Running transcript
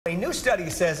new study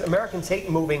says Americans hate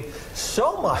moving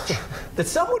so much that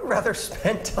some would rather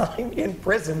spend time in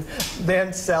prison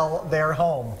than sell their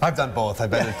home. I've done both.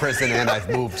 I've been in prison and I've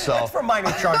moved, so... That's for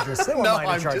minor charges. No,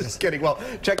 I'm just kidding. Well,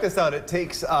 check this out. It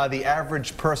takes the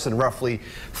average person roughly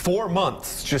 4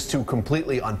 months just to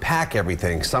completely unpack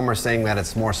everything. Some are saying that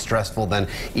it's more stressful than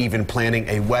even planning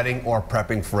a wedding or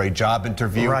prepping for a job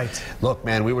interview. Right. Look,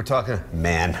 man, we were talking...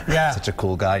 Man, yeah. Such a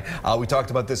cool guy. We talked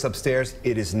about this upstairs.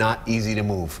 It is not easy to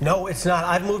move. No, it's not.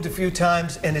 I've moved a few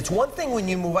times, and it's one thing when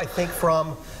you move, I think,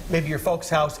 from maybe your folks'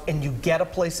 house and you get a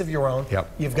place of your own.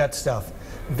 Yep. You've got stuff.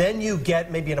 Then you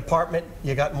get maybe an apartment,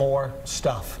 you got more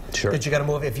stuff that you got to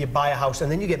move if you buy a house.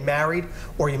 And then you get married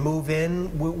or you move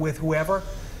in with whoever,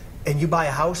 and you buy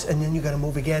a house, and then you got to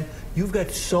move again. You've got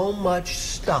so much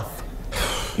stuff.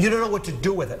 You don't know what to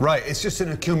do with it. Right. It's just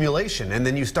an accumulation. And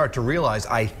then you start to realize,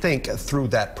 I think, through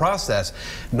that process,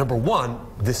 number one,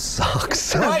 this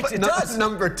sucks. Right, it does.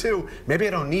 Number two, maybe I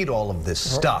don't need all of this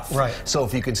stuff. Right. So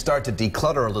if you can start to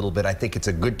declutter a little bit, I think it's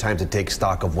a good time to take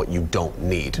stock of what you don't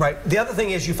need. Right. The other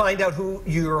thing is you find out who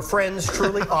your friends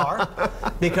truly are,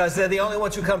 because they're the only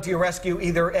ones who come to your rescue,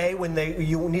 either A, when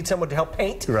you need someone to help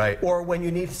paint, right, or when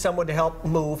you need someone to help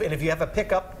move. And if you have a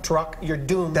pickup truck, you're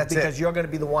doomed. That's because you're going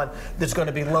to be the one that's going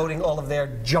to be loading all of their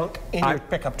junk in your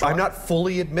pickup truck. I'm not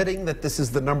fully admitting that this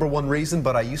is the #1 reason,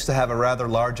 but I used to have a rather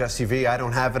large SUV. I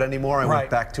don't have it anymore. I went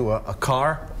back to a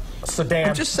car. Sedan.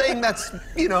 I'm just saying that's,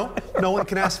 you know, no one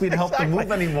can ask me to help them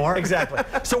move anymore. Exactly.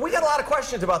 So we got a lot of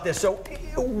questions about this. So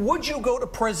would you go to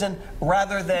prison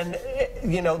rather than,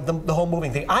 you know, the whole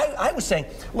moving thing? I was saying,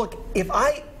 look, if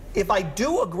I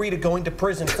do agree to going to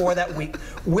prison for that week,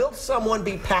 will someone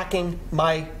be packing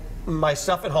my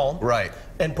stuff at home, right,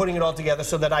 and putting it all together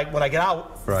so that when I get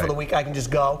out for the week, I can just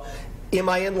go? Am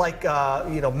I in, like,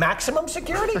 you know, maximum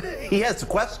security? He has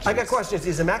questions. I got questions.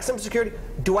 Is it maximum security?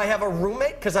 Do I have a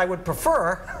roommate? Because I would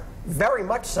prefer, very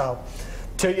much so,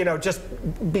 to, you know, just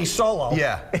be solo.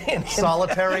 Yeah.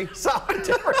 Solitary?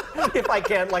 Solitary, if I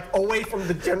can, like, away from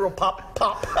the general pop.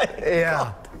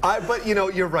 Yeah. But, you know,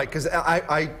 you're right, because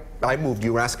I moved,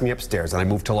 you were asking me upstairs, and I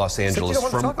moved to Los Angeles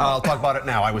I'll talk about it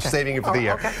now. I was saving it for the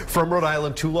year. From Rhode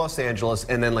Island to Los Angeles,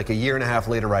 and then like a year and a half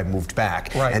later, I moved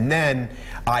back. Right. And then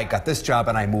I got this job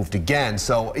and I moved again.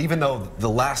 So even though the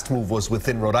last move was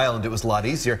within Rhode Island, it was a lot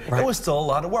easier. It was still a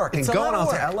lot of work. And going out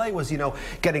to LA was, you know,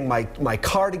 getting my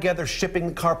car together, shipping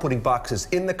the car, putting boxes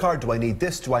in the car. Do I need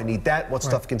this? Do I need that? What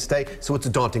stuff can stay? So it's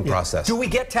a daunting process. Do we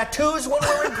get tattoos when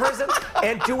we're in prison?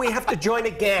 And do we have to join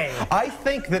a gang? I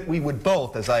think that we would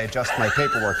both, as I adjust my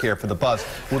paperwork here for the buzz,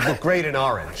 would look great in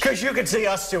orange. Because you could see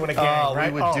us two in a gang,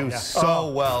 right? We would do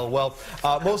so well. Well,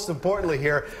 most importantly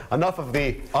here, enough of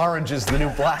the orange is the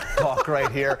new black talk right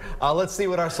here. Let's see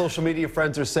what our social media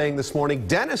friends are saying this morning.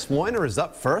 Dennis Weiner is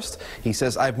up first. He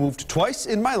says, I've moved twice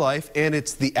in my life, and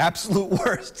it's the absolute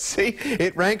worst. See,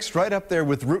 it ranks right up there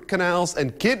with root canals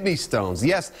and kidney stones.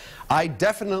 Yes, I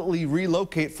definitely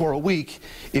relocate for a week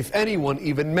if anyone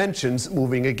even mentions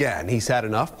moving again. He's had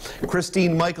enough.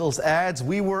 Christine Michaels adds,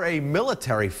 we were a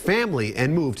military family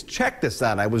and moved. Check this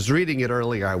out. I was reading it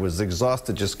earlier. I was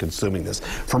exhausted just consuming this.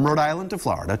 From Rhode Island to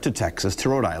Florida to Texas to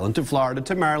Rhode Island to Florida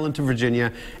to Maryland to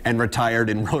Virginia, and retired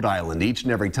in Rhode Island. Each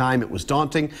and every time it was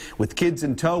daunting. With kids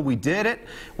in tow, we did it.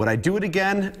 Would I do it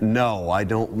again? No, I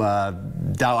don't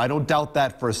doubt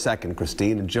that for a second,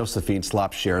 Christine. And Josephine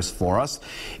Slop shares for us.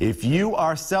 If you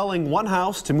are selling one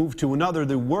house to move to another,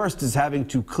 the worst is having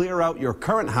to clear out your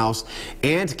current house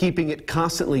and keeping it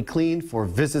constantly clean for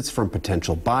visits from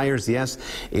potential buyers. Yes.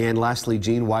 And lastly,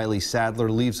 Jean Wiley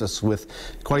Sadler leaves us with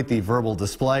quite the verbal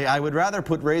display. I would rather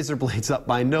put razor blades up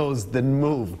my nose than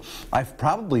move. I've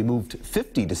probably moved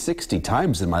 50 to 60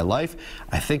 times in my life.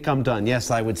 I think I'm done.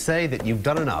 Yes, I would say that you've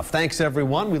done enough. Thanks,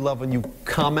 everyone. We love when you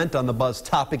comment on the Buzz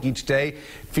topic each day.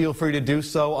 Feel free to do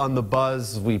so on the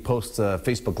Buzz. We post a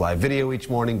Facebook Live video each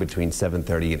morning between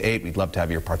 7:30 and 8. We'd love to have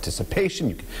your participation.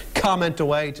 You can comment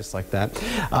away just like that.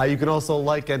 You can also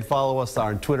like and follow us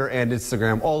on Twitter and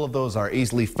Instagram. All of those are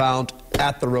easily found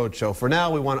at The Rhode Show. For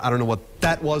now, I don't know what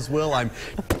that was, Will.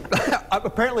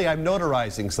 Apparently I'm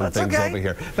notarizing some things over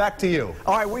here. Back to you.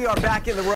 All right, we are back in the